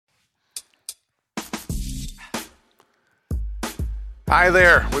Hi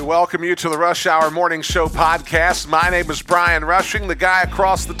there. We welcome you to the Rush Hour Morning Show podcast. My name is Brian Rushing. The guy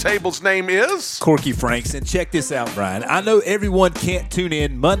across the table's name is Corky Franks. And check this out, Brian. I know everyone can't tune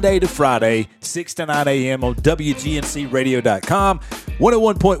in Monday to Friday, 6 to 9 a.m. on WGNCradio.com,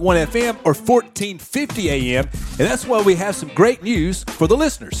 101.1 FM, or 1450 a.m. And that's why we have some great news for the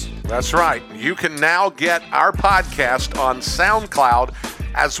listeners. That's right. You can now get our podcast on SoundCloud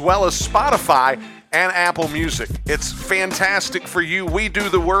as well as Spotify and Apple Music. It's fantastic for you. We do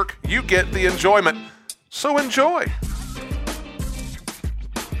the work. You get the enjoyment. So enjoy.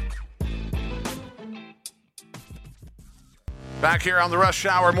 Back here on the Rush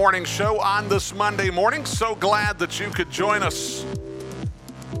Hour Morning Show on this Monday morning. So glad that you could join us.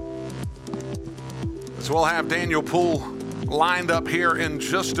 As we'll have Daniel Poole lined up here in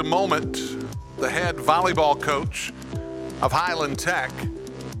just a moment, the head volleyball coach of Highland Tech.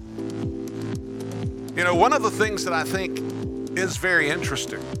 You know, one of the things that I think is very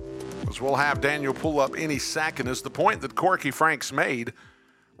interesting, as we'll have Daniel pull up any second, is the point that Corky Franks made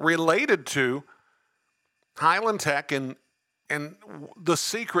related to Highland Tech and the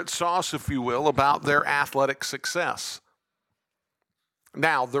secret sauce, if you will, about their athletic success.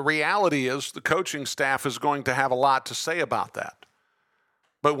 Now, the reality is the coaching staff is going to have a lot to say about that.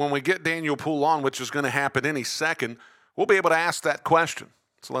 But when we get Daniel Poole on, which is going to happen any second, we'll be able to ask that question.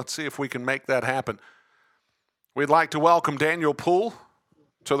 So let's see if we can make that happen. We'd like to welcome Daniel Poole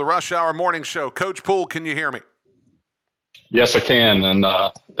to the Rush Hour Morning Show. Coach Poole, can you hear me? Yes, I can, and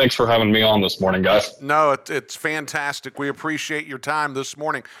thanks for having me on this morning, guys. No, it's fantastic. We appreciate your time this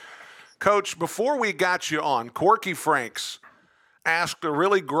morning. Coach, before we got you on, Corky Franks asked a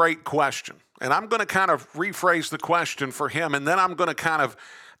really great question, and I'm going to kind of rephrase the question for him, and then I'm going to kind of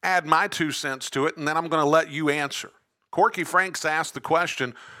add my 2 cents to it, and then I'm going to let you answer. Corky Franks asked the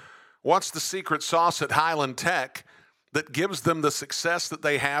question, what's the secret sauce at Highland Tech that gives them the success that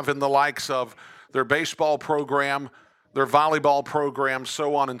they have in the likes of their baseball program, their volleyball program,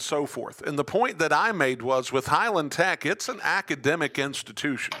 so on and so forth? And the point that I made was with Highland Tech, it's an academic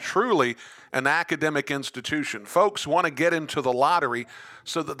institution, truly an academic institution. Folks want to get into the lottery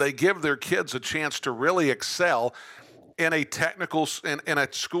so that they give their kids a chance to really excel in a technical, in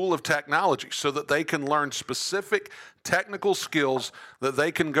a school of technology, so that they can learn specific technical skills that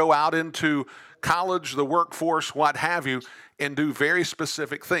they can go out into college, the workforce, what have you, and do very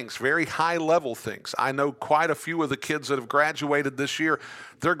specific things, very high-level things. I know quite a few of the kids that have graduated this year,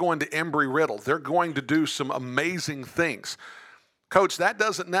 they're going to Embry-Riddle. They're going to do some amazing things. Coach, that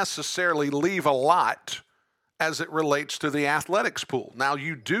doesn't necessarily leave a lot as it relates to the athletics pool. Now,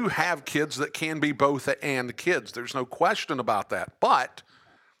 you do have kids that can be both and kids. There's no question about that. But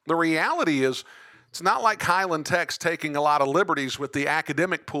the reality is, it's not like Highland Tech's taking a lot of liberties with the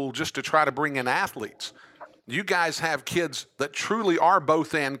academic pool just to try to bring in athletes. You guys have kids that truly are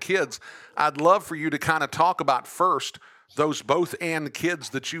both and kids. I'd love for you to kind of talk about first those both and kids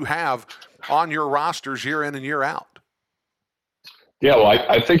that you have on your rosters year in and year out. Yeah, well,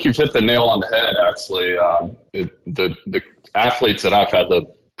 I think you've hit the nail on the head, actually. The athletes that I've had the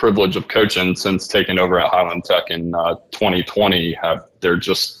privilege of coaching since taking over at Highland Tech in 2020, they're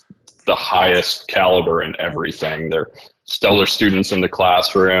just the highest caliber in everything. They're stellar students in the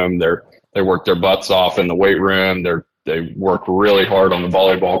classroom. They work their butts off in the weight room. They work really hard on the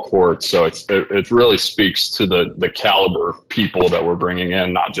volleyball court. So it really speaks to the caliber of people that we're bringing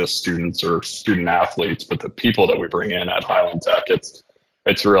in, not just students or student athletes, but the people that we bring in at Highland Tech.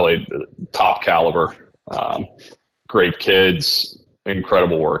 It's really top caliber, great kids,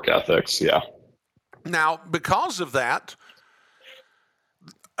 incredible work ethics. Yeah. Now, because of that,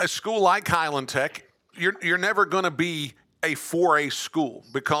 a school like Highland Tech, you're never going to be a 4A school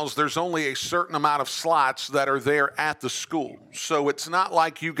because there's only a certain amount of slots that are there at the school. So it's not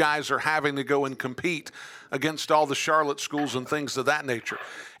like you guys are having to go and compete against all the Charlotte schools and things of that nature.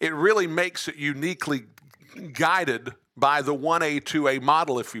 It really makes it uniquely guided by the 1A, 2A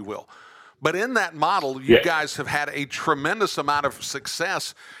model, if you will. But in that model, you guys have had a tremendous amount of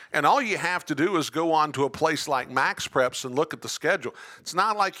success, and all you have to do is go on to a place like Max Preps and look at the schedule. It's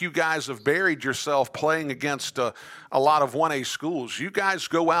not like you guys have buried yourself playing against a lot of 1A schools. You guys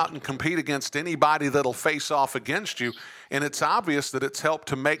go out and compete against anybody that'll face off against you, and it's obvious that it's helped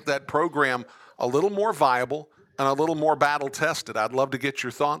to make that program a little more viable and a little more battle-tested. I'd love to get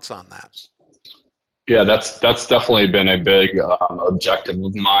your thoughts on that. Yeah, that's definitely been a big objective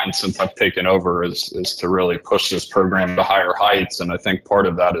of mine since I've taken over is to really push this program to higher heights. And I think part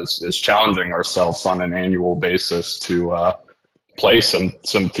of that is challenging ourselves on an annual basis to play some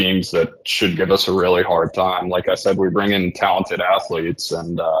teams that should give us a really hard time. Like I said, we bring in talented athletes,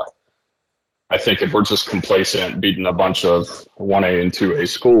 and I think if we're just complacent beating a bunch of 1A and 2A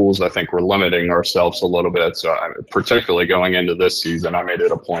schools, I think we're limiting ourselves a little bit. So particularly going into this season, I made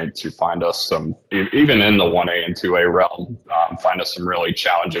it a point to find us some, even in the 1A and 2A realm, find us some really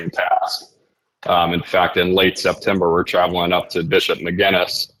challenging tasks. In fact, in late September, we're traveling up to Bishop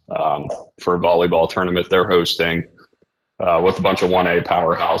McGuinness for a volleyball tournament they're hosting. With a bunch of 1A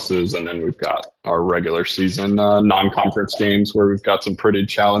powerhouses, and then we've got our regular season non-conference games where we've got some pretty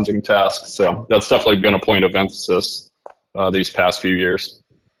challenging tasks. So that's definitely been a point of emphasis these past few years.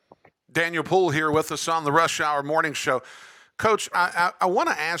 Daniel Poole here with us on the Rush Hour Morning Show. Coach, I want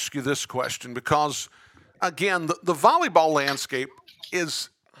to ask you this question because, again, the volleyball landscape is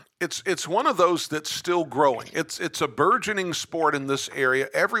it's one of those that's still growing. It's a burgeoning sport in this area.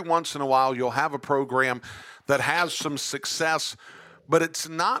 Every once in a while, you'll have a program that has some success, but it's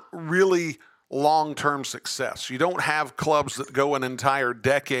not really long-term success. You don't have clubs that go an entire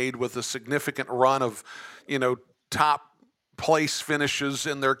decade with a significant run of, top place finishes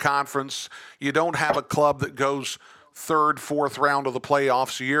in their conference. You don't have a club that goes third, fourth round of the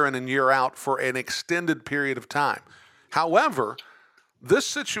playoffs year in and year out for an extended period of time. However, this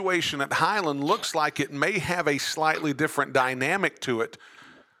situation at Highland looks like it may have a slightly different dynamic to it.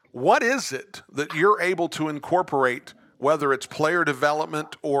 What is it that you're able to incorporate, whether it's player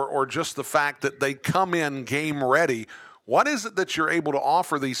development or just the fact that they come in game ready? What is it that you're able to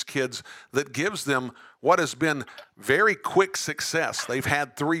offer these kids that gives them what has been very quick success? They've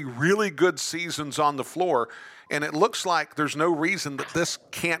had 3 really good seasons on the floor, and it looks like there's no reason that this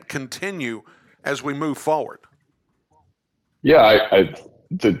can't continue as we move forward. Yeah,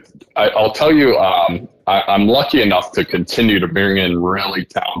 I'll tell you, I'm lucky enough to continue to bring in really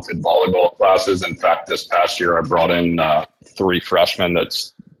talented volleyball classes. In fact, this past year, I brought in 3 freshmen that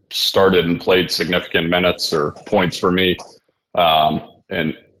started and played significant minutes or points for me.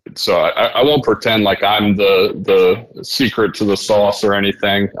 And so I won't pretend like I'm the secret to the sauce or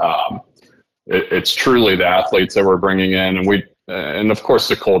anything. It's truly the athletes that we're bringing in. And of course,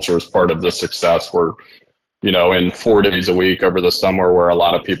 the culture is part of the success. We're in 4 days a week over the summer where a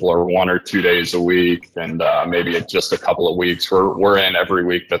lot of people are 1 or 2 days a week, and maybe just a couple of weeks. We're in every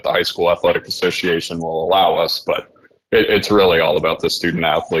week that the High School Athletic Association will allow us, but it's really all about the student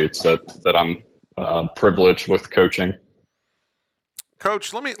athletes that I'm privileged with coaching.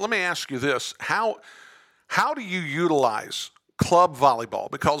 Coach, let me ask you this. How do you utilize club volleyball?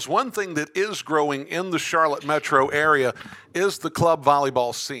 Because one thing that is growing in the Charlotte metro area is the club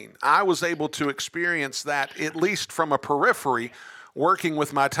volleyball scene. I was able to experience that, at least from a periphery, working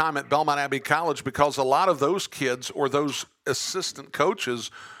with my time at Belmont Abbey College, because a lot of those kids or those assistant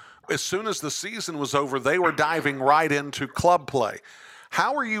coaches, as soon as the season was over, they were diving right into club play.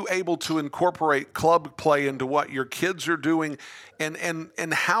 How are you able to incorporate club play into what your kids are doing,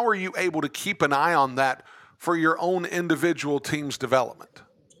 and how are you able to keep an eye on that for your own individual team's development?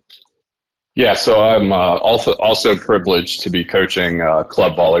 Yeah, so I'm also privileged to be coaching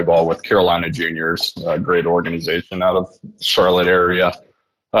club volleyball with Carolina Juniors, a great organization out of the Charlotte area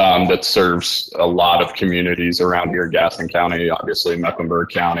that serves a lot of communities around here, Gaston County, obviously Mecklenburg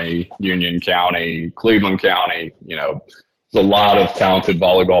County, Union County, Cleveland County. There's a lot of talented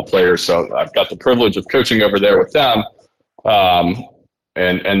volleyball players, so I've got the privilege of coaching over there with them.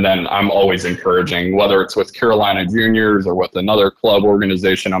 And then I'm always encouraging, whether it's with Carolina Juniors or with another club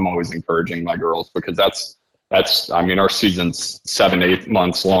organization, I'm always encouraging my girls, because that's our season's 7-8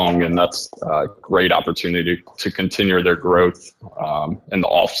 months long, and that's a great opportunity to continue their growth in the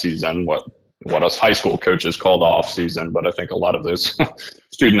off season, what us high school coaches call the off season, but I think a lot of those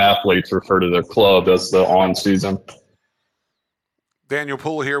student athletes refer to their club as the on season. Daniel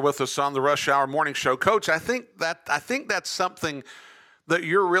Poole here with us on the Rush Hour Morning Show. Coach, I think that's something that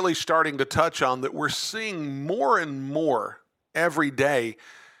you're really starting to touch on, that we're seeing more and more every day,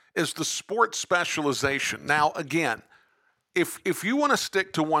 is the sport specialization. Now, again, if you want to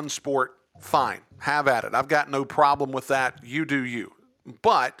stick to one sport, fine, have at it. I've got no problem with that. You do you.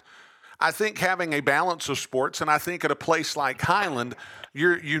 But I think having a balance of sports, and I think at a place like Highland,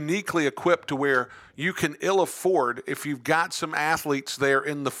 you're uniquely equipped to where you can ill afford, if you've got some athletes there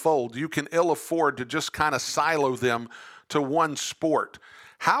in the fold, you can ill afford to just kind of silo them to one sport.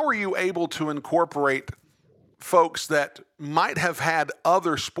 How are you able to incorporate folks that might have had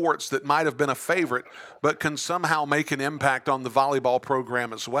other sports that might have been a favorite, but can somehow make an impact on the volleyball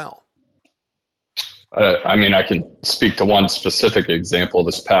program as well? I can speak to one specific example.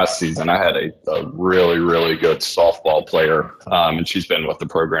 This past season, I had a really, really good softball player, and she's been with the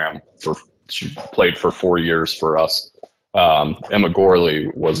program she played for 4 years for us. Emma Gorley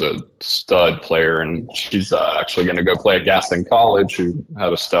was a stud player, and she's actually going to go play at Gaston College, who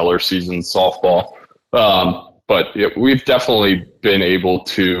had a stellar season in softball. But we've definitely been able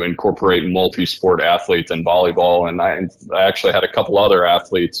to incorporate multi-sport athletes in volleyball, and I actually had a couple other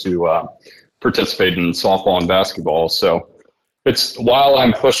athletes who participated in softball and basketball. So it's, while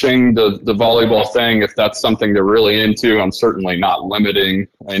I'm pushing the volleyball thing, if that's something they're really into, I'm certainly not limiting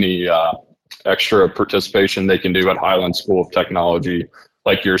any extra participation they can do at Highland School of Technology.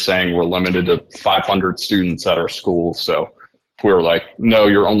 Like you're saying, we're limited to 500 students at our school. So if we're like, no,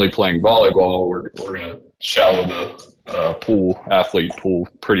 you're only playing volleyball, we're going to shallow the athlete pool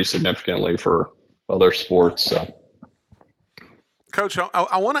pretty significantly for other sports. So. Coach,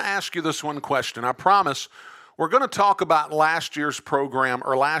 I want to ask you this one question. I promise we're going to talk about last year's program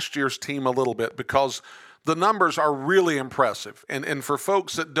or last year's team a little bit, because the numbers are really impressive. And for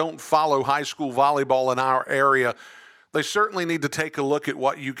folks that don't follow high school volleyball in our area, they certainly need to take a look at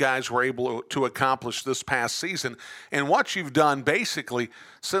what you guys were able to accomplish this past season and what you've done basically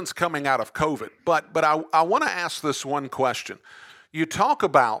since coming out of COVID. But I want to ask this one question. You talk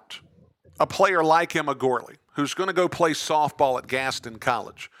about a player like Emma Gorley, who's going to go play softball at Gaston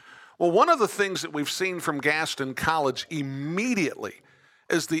College. Well, one of the things that we've seen from Gaston College immediately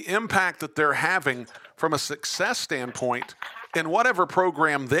is the impact that they're having from a success standpoint in whatever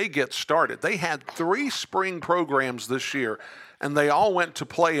program they get started. They had 3 spring programs this year, and they all went to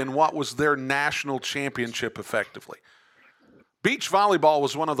play in what was their national championship effectively. Beach volleyball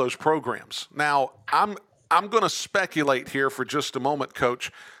was one of those programs. Now, I'm going to speculate here for just a moment,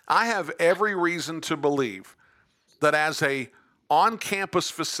 Coach. I have every reason to believe that as a on-campus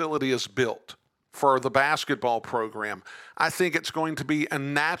facility is built for the basketball program, I think it's going to be a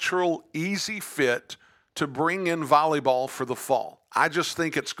natural, easy fit to bring in volleyball for the fall. I just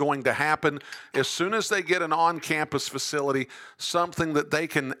think it's going to happen as soon as they get an on-campus facility, something that they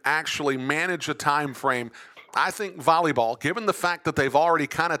can actually manage a time frame. I think volleyball, given the fact that they've already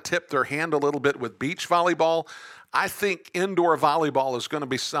kind of tipped their hand a little bit with beach volleyball, I think indoor volleyball is going to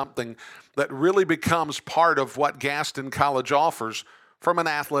be something that really becomes part of what Gaston College offers from an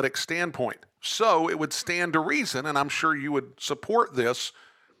athletic standpoint. So it would stand to reason, and I'm sure you would support this,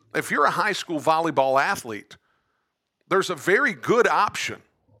 if you're a high school volleyball athlete, there's a very good option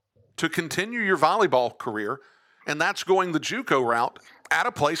to continue your volleyball career, and that's going the JUCO route at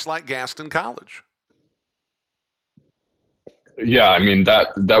a place like Gaston College. Yeah, I mean,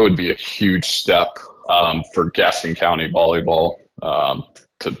 that would be a huge step for Gaston County volleyball,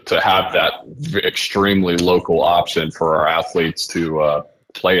 to have that extremely local option for our athletes to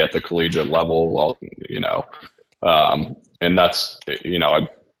play at the collegiate level. And that's, I'm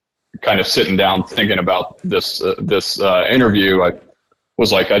kind of sitting down thinking about this interview. I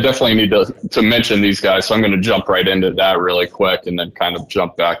was like, I definitely need to mention these guys, so I'm going to jump right into that really quick and then kind of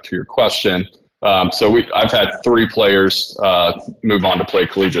jump back to your question. I've had 3 players move on to play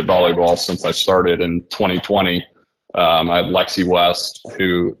collegiate volleyball since I started in 2020. I had Lexi West,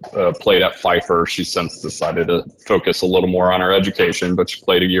 who played at Pfeiffer. She's since decided to focus a little more on her education, but she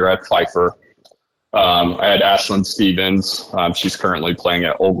played a year at Pfeiffer. I had Ashlyn Stevens. She's currently playing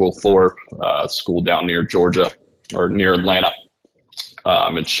at Oglethorpe, school down near Georgia or near Atlanta.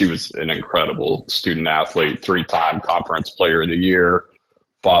 And she was an incredible student athlete, 3-time conference player of the year.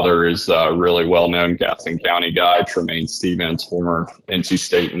 Father is a really well-known Gaston County guy, Tremaine Stevens, former NC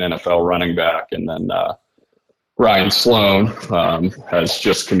State and NFL running back. And then Ryan Sloan has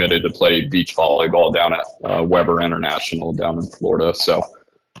just committed to play beach volleyball down at Weber International down in Florida. So,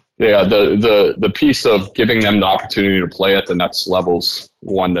 yeah, the piece of giving them the opportunity to play at the next level's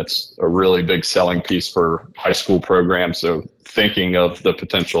one that's a really big selling piece for high school programs. So thinking of the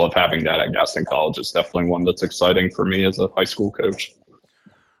potential of having that at Gaston College is definitely one that's exciting for me as a high school coach.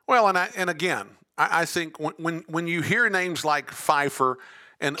 Well, and again, I think when you hear names like Pfeiffer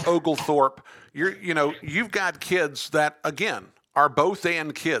and Oglethorpe, you've got kids that, again, are both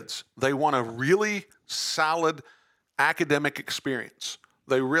and kids. They want a really solid academic experience.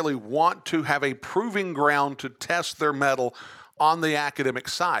 They really want to have a proving ground to test their mettle on the academic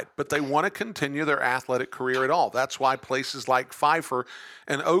side, but they want to continue their athletic career at all. That's why places like Pfeiffer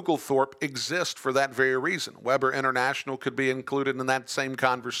and Oglethorpe exist for that very reason. Weber International could be included in that same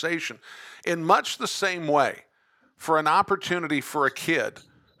conversation. In much the same way, for an opportunity for a kid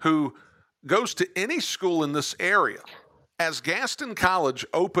who goes to any school in this area, as Gaston College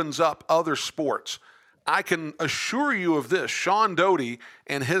opens up other sports, I can assure you of this, Sean Doty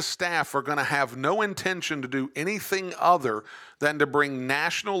and his staff are going to have no intention to do anything other than to bring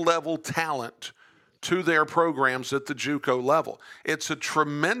national level talent to their programs at the JUCO level. It's a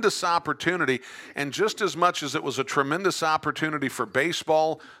tremendous opportunity, and just as much as it was a tremendous opportunity for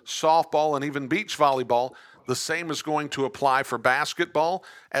baseball, softball, and even beach volleyball, the same is going to apply for basketball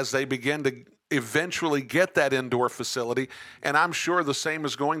as they begin to eventually get that indoor facility. And I'm sure the same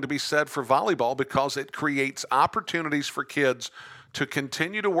is going to be said for volleyball, because it creates opportunities for kids to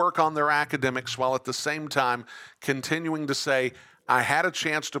continue to work on their academics while at the same time continuing to say, I had a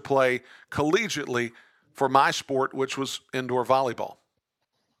chance to play collegiately for my sport, which was indoor volleyball.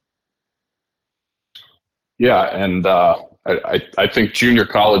 Yeah, and I think junior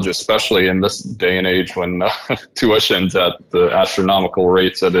college, especially in this day and age when tuition's at the astronomical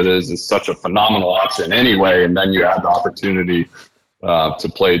rates that it is such a phenomenal option anyway. And then you have the opportunity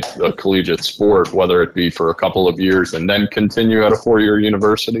to play a collegiate sport, whether it be for a couple of years and then continue at a 4-year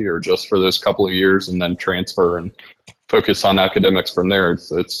university, or just for those couple of years and then transfer and focus on academics from there.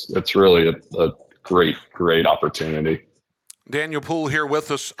 It's really a great opportunity. Daniel Poole here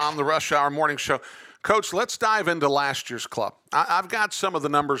with us on the Rush Hour Morning Show. Coach, let's dive into last year's club. I've got some of the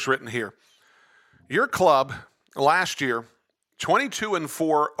numbers written here. Your club last year,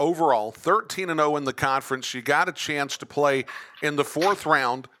 22-4 overall, 13-0 in the conference. You got a chance to play in the 4th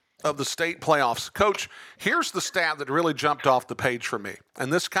round of the state playoffs. Coach, here's the stat that really jumped off the page for me,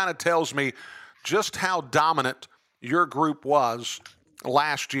 and this kind of tells me just how dominant your group was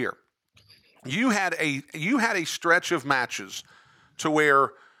last year. You had a stretch of matches to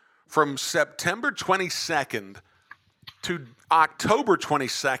where from September 22nd to October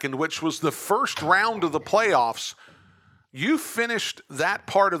 22nd, which was the first round of the playoffs, you finished that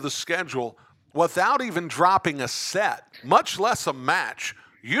part of the schedule without even dropping a set, much less a match.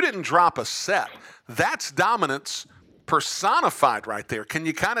 You didn't drop a set. That's dominance personified right there. Can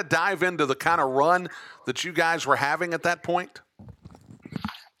you kind of dive into the kind of run that you guys were having at that point?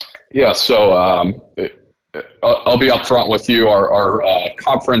 Yeah, so I'll be upfront with you. Our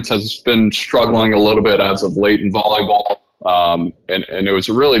conference has been struggling a little bit as of late in volleyball, and it was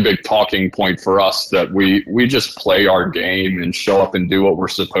a really big talking point for us that we just play our game and show up and do what we're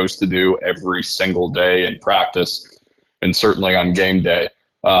supposed to do every single day in practice, and certainly on game day.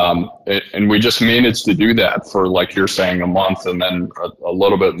 And we just managed to do that for, like you're saying, a month, and then a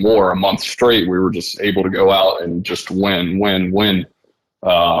little bit more, a month straight. We were just able to go out and just win.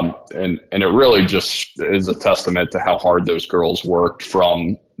 And it really just is a testament to how hard those girls worked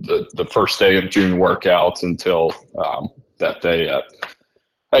from the first day of June workouts until that day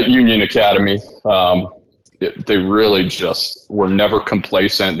at Union Academy. They really just were never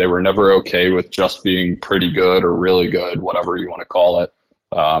complacent. They were never okay with just being pretty good or really good, whatever you want to call it.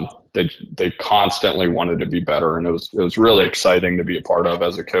 They constantly wanted to be better, and it was really exciting to be a part of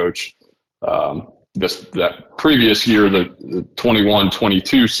as a coach. That previous year, the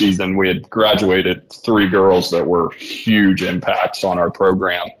 21-22 season, we had graduated 3 girls that were huge impacts on our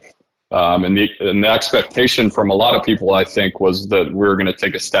program. And the expectation from a lot of people, I think, was that we were going to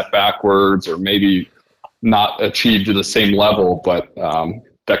take a step backwards or maybe not achieve to the same level. But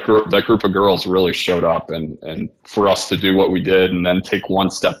that group of girls really showed up, and for us to do what we did and then take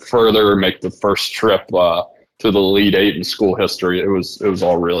one step further, make the first trip to the Elite 8 in school history, it was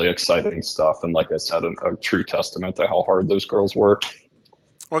all really exciting stuff. And like I said, a true testament to how hard those girls work.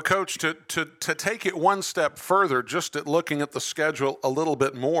 Well, Coach, to take it one step further, just at looking at the schedule a little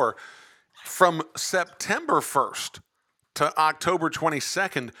bit more, from September 1st to October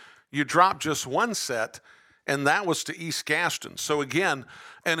 22nd, you dropped just one set, and that was to East Gaston. So again,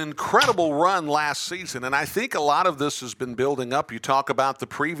 an incredible run last season, and I think a lot of this has been building up. You talk about the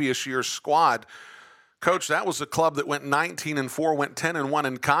previous year's squad. Coach, that was a club that went 19-4, went 10-1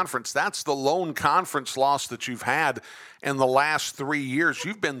 in conference. That's the lone conference loss that you've had in the last 3 years.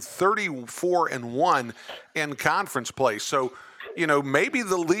 You've been 34-1 in conference play. So, maybe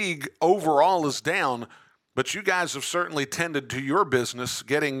the league overall is down, but you guys have certainly tended to your business,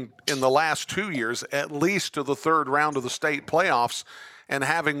 getting in the last 2 years at least to the 3rd round of the state playoffs and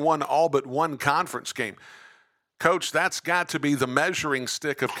having won all but one conference game. Coach, that's got to be the measuring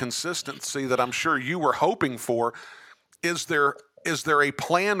stick of consistency that I'm sure you were hoping for. Is there a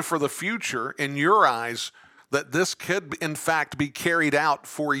plan for the future in your eyes that this could, in fact, be carried out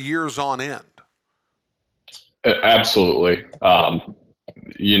for years on end? Absolutely.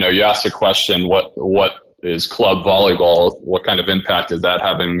 You asked the question, what is club volleyball? What kind of impact is that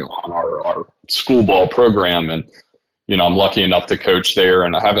having on our school ball program? And I'm lucky enough to coach there,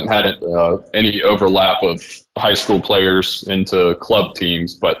 and I haven't had any overlap of high school players into club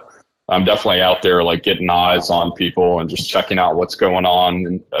teams, but I'm definitely out there like getting eyes on people and just checking out what's going on.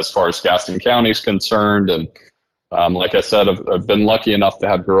 And as far as Gaston County is concerned, and like I said, I've been lucky enough to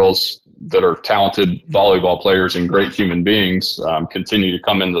have girls that are talented volleyball players and great human beings continue to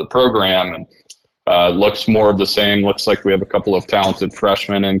come into the program, and looks more of the same. Looks like we have a couple of talented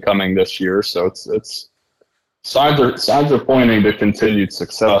freshmen incoming this year, so it's signs are pointing to continued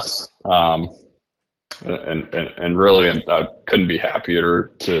success. And really, I couldn't be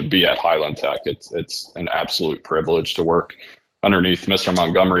happier to be at Highland Tech. It's an absolute privilege to work underneath Mr.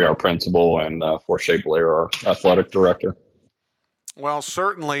 Montgomery, our principal, and Forshay Blair, our athletic director. Well,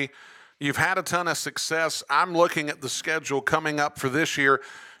 certainly you've had a ton of success. I'm looking at the schedule coming up for this year.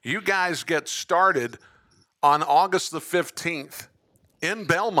 You guys get started on August the 15th in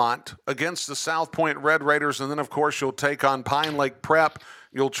Belmont against the South Point Red Raiders, and then, of course, you'll take on Pine Lake Prep.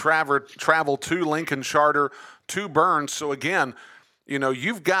 You'll travel to Lincoln Charter, to Burns. So, again, you know,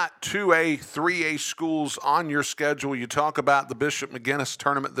 you've got 2A, 3A schools on your schedule. You talk about the Bishop McGinnis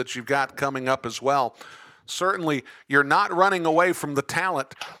tournament that you've got coming up as well. Certainly, you're not running away from the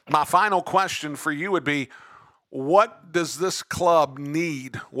talent. My final question for you would be, what does this club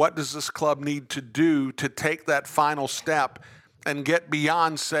need? What does this club need to do to take that final step and get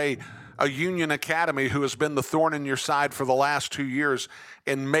beyond, say, a Union Academy who has been the thorn in your side for the last 2 years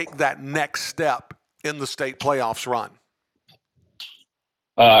and make that next step in the state playoffs run?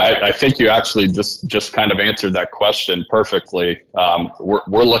 I think you actually just kind of answered that question perfectly.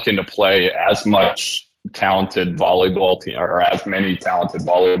 We're looking to play as much talented volleyball team, or as many talented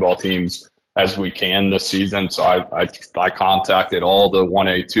volleyball teams as we can this season. So I contacted all the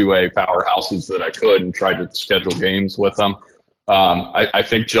 1A, 2A powerhouses that I could and tried to schedule games with them. I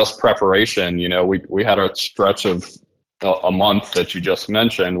think just preparation, you know, we had a stretch of a month that you just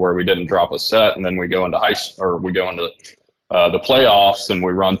mentioned where we didn't drop a set, and then we go into the playoffs and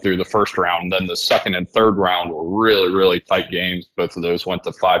we run through the first round. Then the second and third round were really, really tight games. Both of those went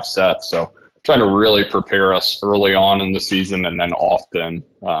to 5 sets. So trying to really prepare us early on in the season, and then often,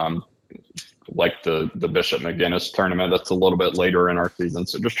 like the Bishop McGinnis tournament, that's a little bit later in our season.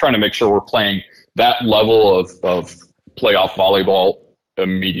 So just trying to make sure we're playing that level of playoff volleyball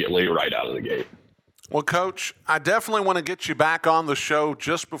immediately right out of the gate. Well, Coach, I definitely want to get you back on the show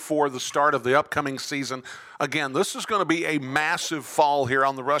just before the start of the upcoming season. Again, this is going to be a massive fall here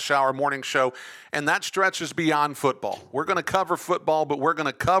on the Rush Hour Morning Show, and that stretches beyond football. We're going to cover football, but we're going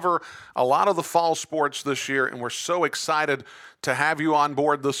to cover a lot of the fall sports this year, and we're so excited to have you on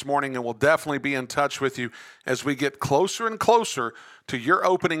board this morning, and we'll definitely be in touch with you as we get closer and closer to your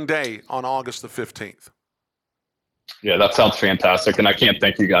opening day on August the 15th. Yeah, that sounds fantastic, and I can't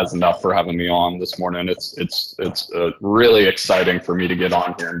thank you guys enough for having me on this morning. It's really exciting for me to get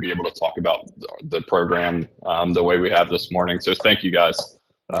on here and be able to talk about the program the way we have this morning. So thank you guys.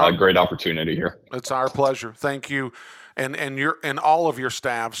 Great opportunity here. It's our pleasure. Thank you, and all of your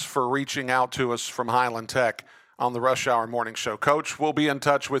staffs for reaching out to us from Highland Tech on the Rush Hour Morning Show. Coach, we'll be in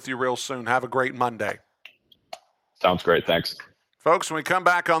touch with you real soon. Have a great Monday. Sounds great. Thanks. Folks, when we come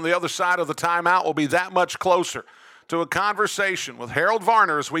back on the other side of the timeout, we'll be that much closer to a conversation with Harold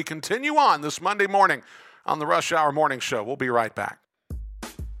Varner as we continue on this Monday morning on the Rush Hour Morning Show. We'll be right back.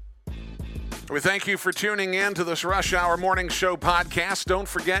 We thank you for tuning in to this Rush Hour Morning Show podcast. Don't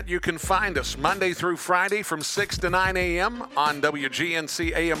forget you can find us Monday through Friday from 6 to 9 a.m. on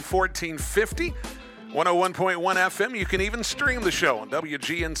WGNC AM 1450, 101.1 FM. You can even stream the show on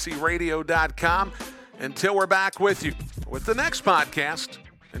WGNCradio.com. Until we're back with you with the next podcast,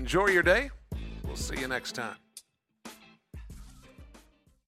 enjoy your day. We'll see you next time.